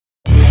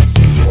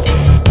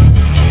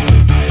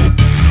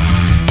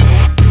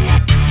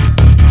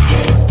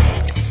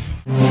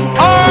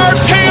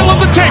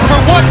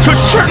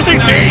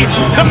certainly be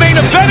the main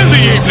event of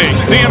the evening.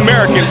 The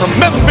American from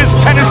Memphis,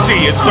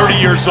 Tennessee is 30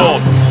 years old.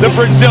 The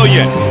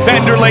Brazilian,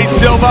 Vanderlei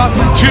Silva,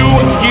 2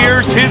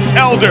 years his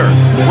elder.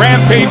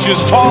 Rampage is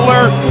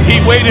taller.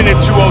 He weighed in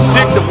at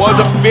 206. It was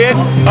a bit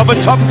of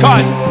a tough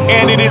cut,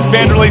 and it is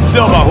Vanderlei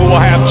Silva who will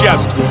have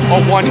just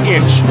a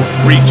 1-inch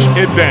reach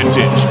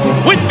advantage.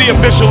 With the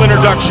official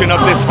introduction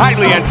of this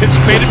highly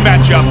anticipated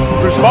matchup,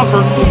 Bruce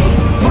Buffer.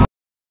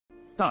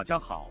 大家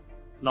好，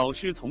老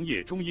师从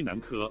业中医男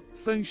科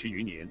30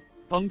余年，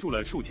帮助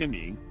了数千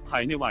名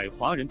海内外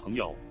华人朋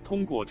友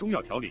通过中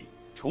药调理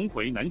重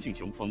回男性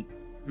雄风。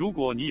如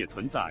果你也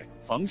存在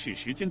房事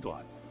时间短、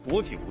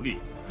勃起无力、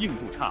硬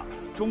度差、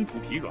中途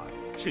疲软、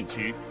肾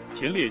虚、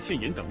前列腺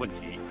炎等问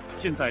题，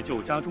现在就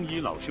加中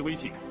医老师微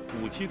信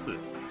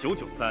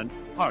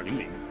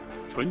574-993-200，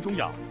纯中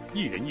药，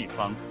一人一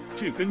方，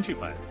治根治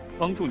本，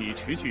帮助你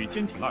持续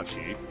坚挺20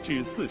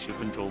至40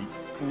分钟。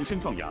补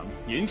肾壮阳，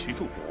延时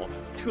助勃，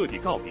彻底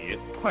告别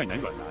快男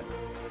软男。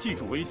记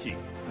住微信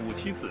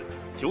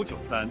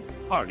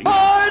574-993-200。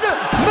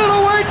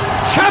Middleweight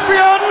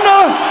champion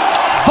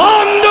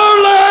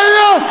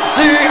Vanderlei,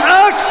 the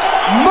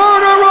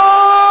ex-murderer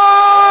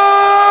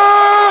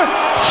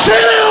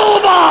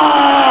Silva.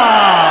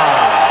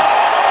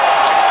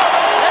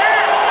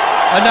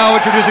 And now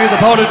introducing his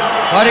opponent,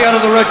 fighting out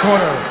of the red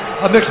corner,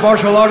 a mixed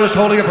martial artist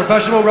holding a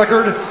professional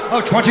record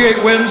of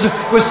 28 wins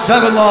with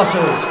 7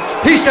 losses.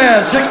 He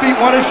stands 6 feet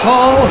 1 inch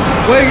tall,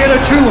 weighing in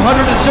at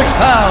 206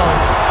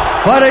 pounds.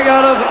 Fighting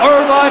out of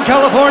Irvine,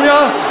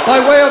 California, by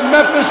way of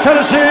Memphis,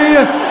 Tennessee.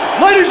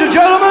 Ladies and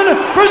gentlemen,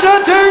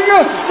 presenting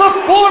the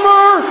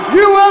former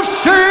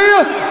UFC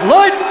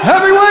light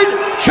heavyweight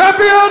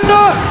champion,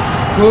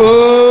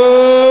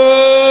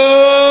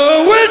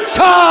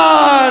 Quinton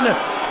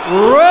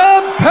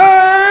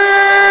Rampage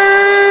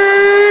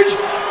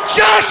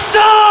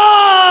Jackson!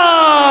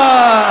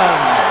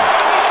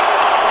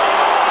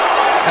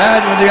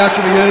 And when the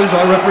action begins,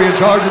 our referee in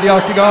charge of the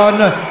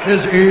octagon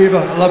is Eve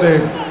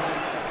Loving.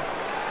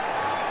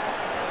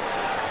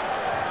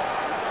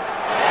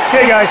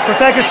 Okay guys,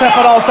 protect yourself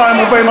at all time,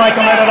 obey my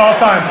command at all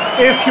time.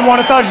 If you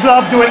want to touch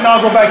gloves, do it now,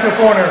 go back to your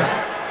corner.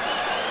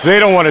 They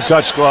don't want to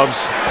touch gloves.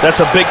 That's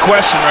a big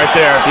question right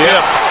there.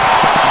 If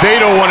they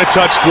don't want to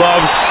touch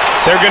gloves,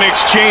 they're going to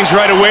exchange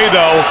right away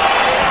though.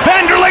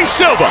 Vanderlei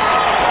Silva,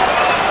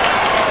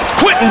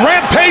 Quinton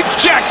Rampage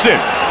Jackson.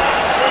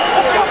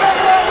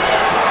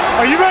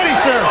 Are you ready,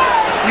 sir?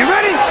 You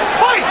ready?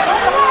 Fight!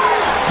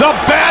 The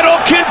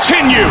battle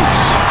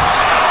continues.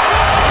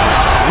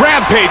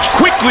 Rampage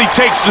quickly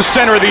takes the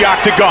center of the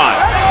octagon.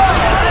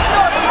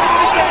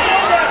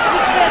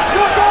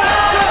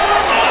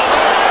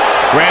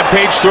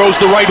 Rampage throws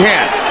the right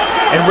hand.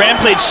 And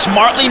Rampage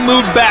smartly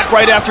moved back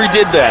right after he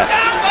did that.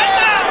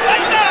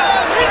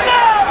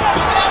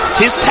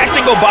 His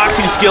technical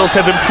boxing skills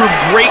have improved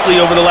greatly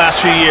over the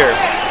last few years.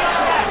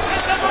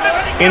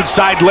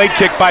 Inside leg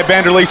kick by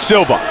Vanderlei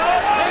Silva.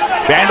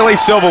 Vanderlei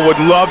Silva would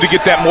love to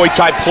get that Muay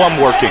Thai plum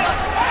working.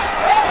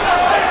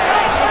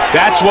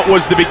 That's what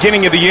was the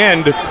beginning of the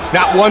end,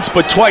 not once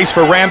but twice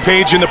for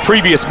Rampage in the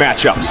previous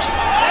matchups.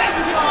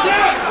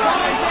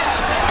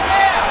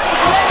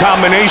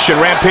 Combination,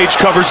 Rampage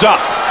covers up.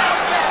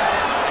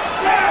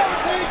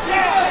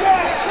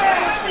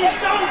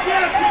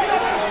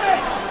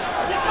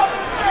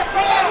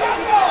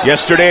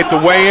 Yesterday at the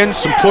weigh-in,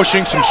 some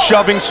pushing, some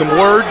shoving, some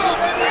words.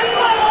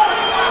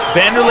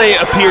 Vanderlei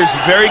appears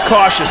very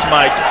cautious,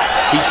 Mike.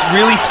 He's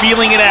really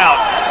feeling it out.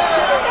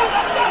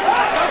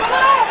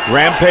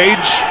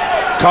 Rampage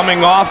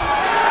coming off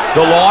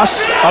the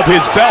loss of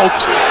his belt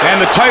and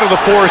the title to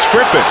Forrest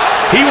Griffin.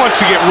 He wants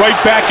to get right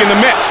back in the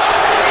mix.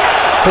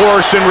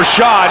 Forrest and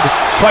Rashad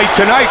fight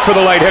tonight for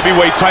the light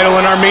heavyweight title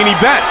in our main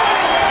event.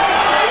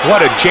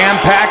 What a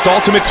jam-packed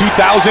Ultimate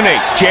 2008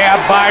 jab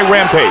by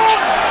Rampage.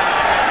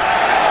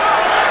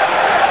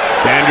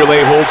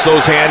 Vanderlei holds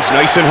those hands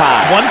nice and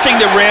high. One thing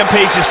that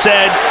Rampage has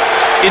said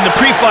in the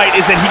pre-fight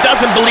is that he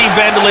doesn't believe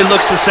Vanderlei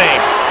looks the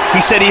same. He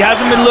said he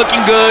hasn't been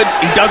looking good.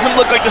 He doesn't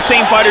look like the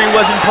same fighter he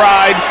was in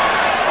Pride.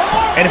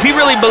 And if he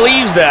really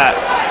believes that...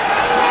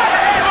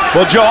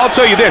 Well, Joe, I'll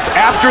tell you this.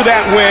 After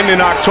that win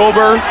in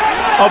October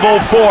of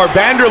 04,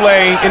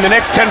 Vanderlei in the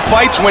next 10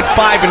 fights went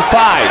 5-5.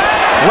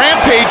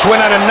 Rampage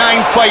went on a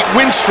 9-fight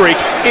win streak,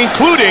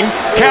 including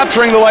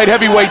capturing the light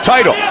heavyweight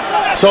title.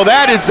 So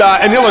that is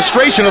an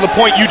illustration of the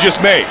point you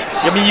just made.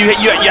 I mean,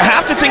 you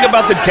have to think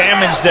about the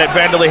damage that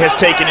Vanderlei has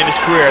taken in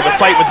his career. The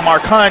fight with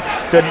Mark Hunt,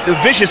 the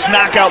vicious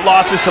knockout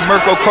losses to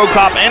Mirko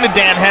Krokop and to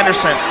Dan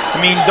Henderson. I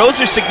mean,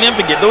 those are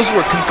significant. Those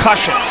were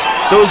concussions.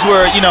 Those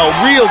were, you know,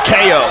 real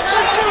KOs.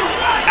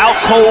 Out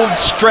cold,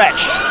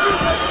 stretched.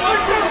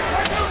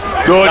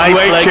 Good nice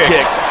leg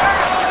kick.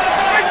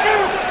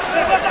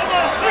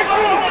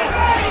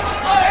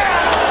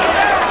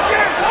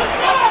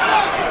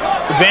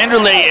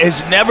 Vanderlei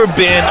has never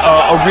been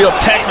a real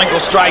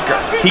technical striker.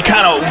 He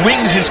kind of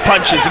wings his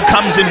punches and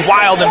comes in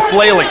wild and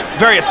flailing.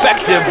 Very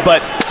effective,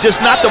 but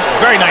just not the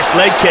very nice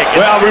leg kick.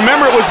 Well,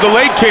 remember it was the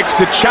leg kicks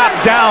that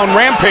chopped down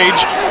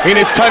Rampage in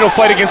his title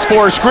fight against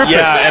Forrest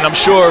Griffin. Yeah, and I'm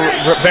sure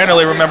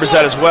Vanderlei remembers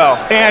that as well.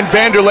 And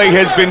Vanderlei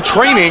has been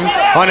training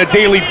on a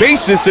daily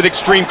basis at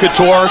Extreme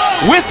Couture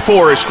with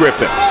Forrest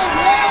Griffin.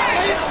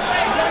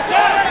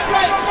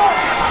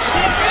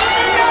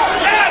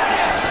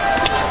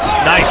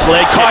 Nice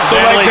leg kick. Caught the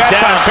leg that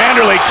time.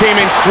 Vanderlei came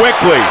in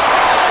quickly.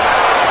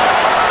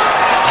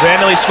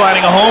 Vanderlei's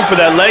finding a home for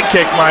that leg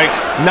kick, Mike.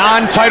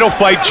 Non-title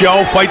fight,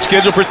 Joe. Fight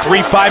scheduled for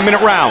 3 5-minute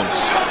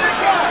rounds.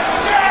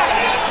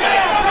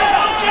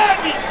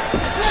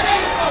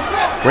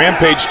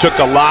 Rampage took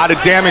a lot of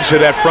damage to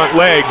that front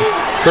leg,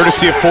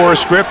 courtesy of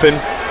Forrest Griffin.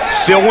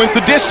 Still went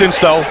the distance,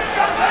 though.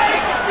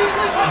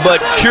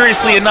 But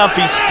curiously enough,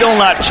 he's still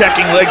not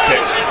checking leg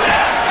kicks.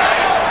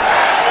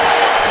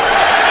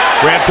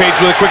 Rampage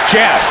with a quick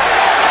jab.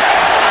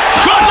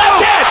 Good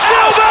left hand!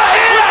 Silva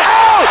is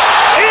out!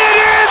 It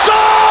is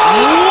all!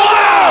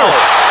 Wow!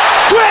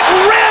 Quick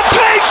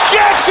Rampage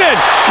Jackson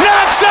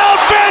knocks out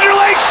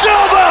Vanderlei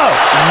Silva!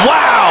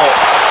 Wow!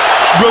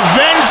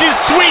 Revenge is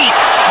sweet.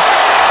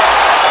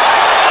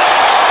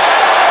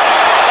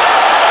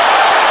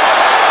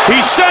 He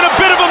sent a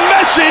bit of a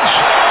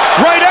message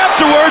right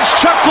afterwards.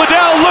 Chuck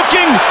Liddell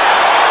looking.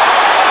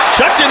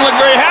 Chuck didn't look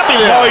very happy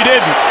there. No, he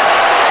didn't.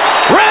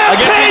 Rampage, I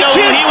guess we know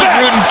who he was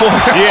rooting for.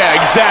 Yeah,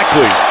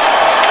 exactly.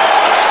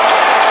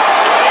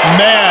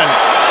 Man.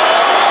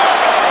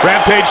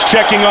 Rampage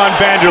checking on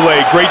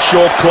Vanderlei. Great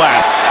show of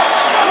class.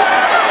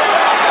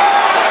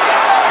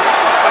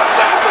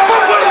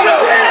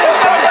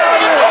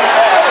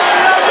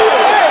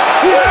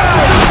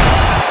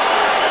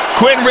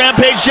 Quentin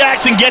Rampage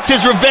Jackson gets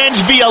his revenge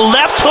via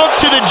left hook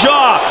to the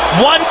jaw.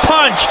 One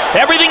punch.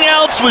 Everything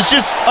else was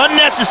just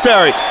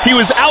unnecessary. He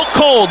was out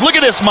cold. Look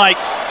at this, Mike.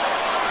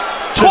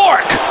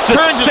 Torque.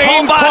 Turns his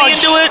whole body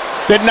into it.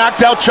 That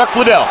knocked out Chuck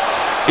Liddell.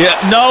 Yeah,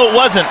 no, it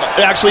wasn't.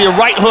 Actually, a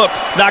right hook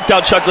knocked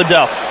out Chuck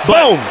Liddell.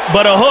 Boom.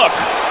 But a hook.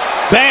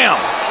 Bam.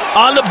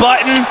 On the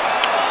button.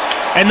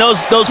 And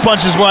those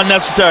punches were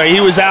unnecessary.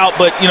 He was out,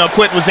 but,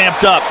 Quentin was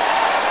amped up.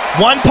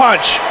 One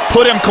punch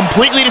put him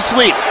completely to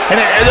sleep. And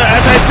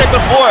as I said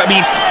before,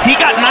 he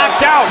got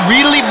knocked out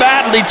really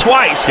badly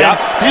twice. Yep.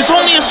 There's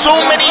only so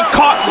many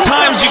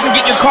times you can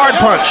get your card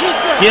punched.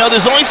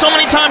 There's only so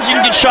many times you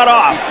can get shut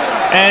off.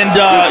 And,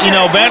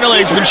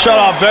 Vanderlei's been shut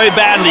off very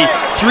badly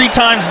 3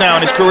 times now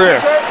in his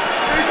career.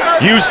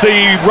 Used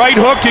the right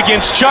hook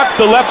against Chuck,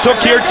 the left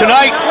hook here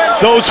tonight.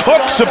 Those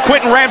hooks of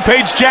Quentin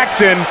Rampage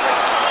Jackson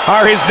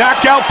are his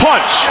knockout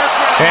punch.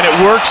 And it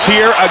works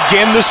here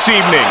again this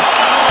evening.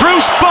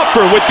 Bruce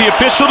Buffer with the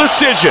official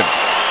decision.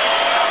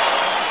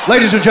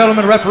 Ladies and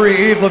gentlemen,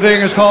 referee Yves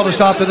Leving is called to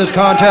stop to this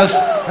contest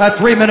at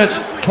 3 minutes,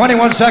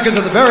 21 seconds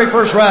of the very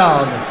first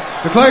round.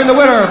 Declaring the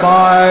winner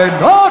by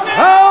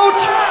knockout,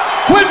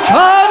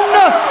 Quentin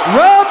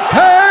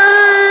Rampage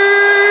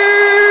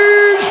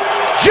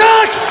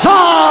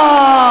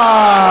Jackson!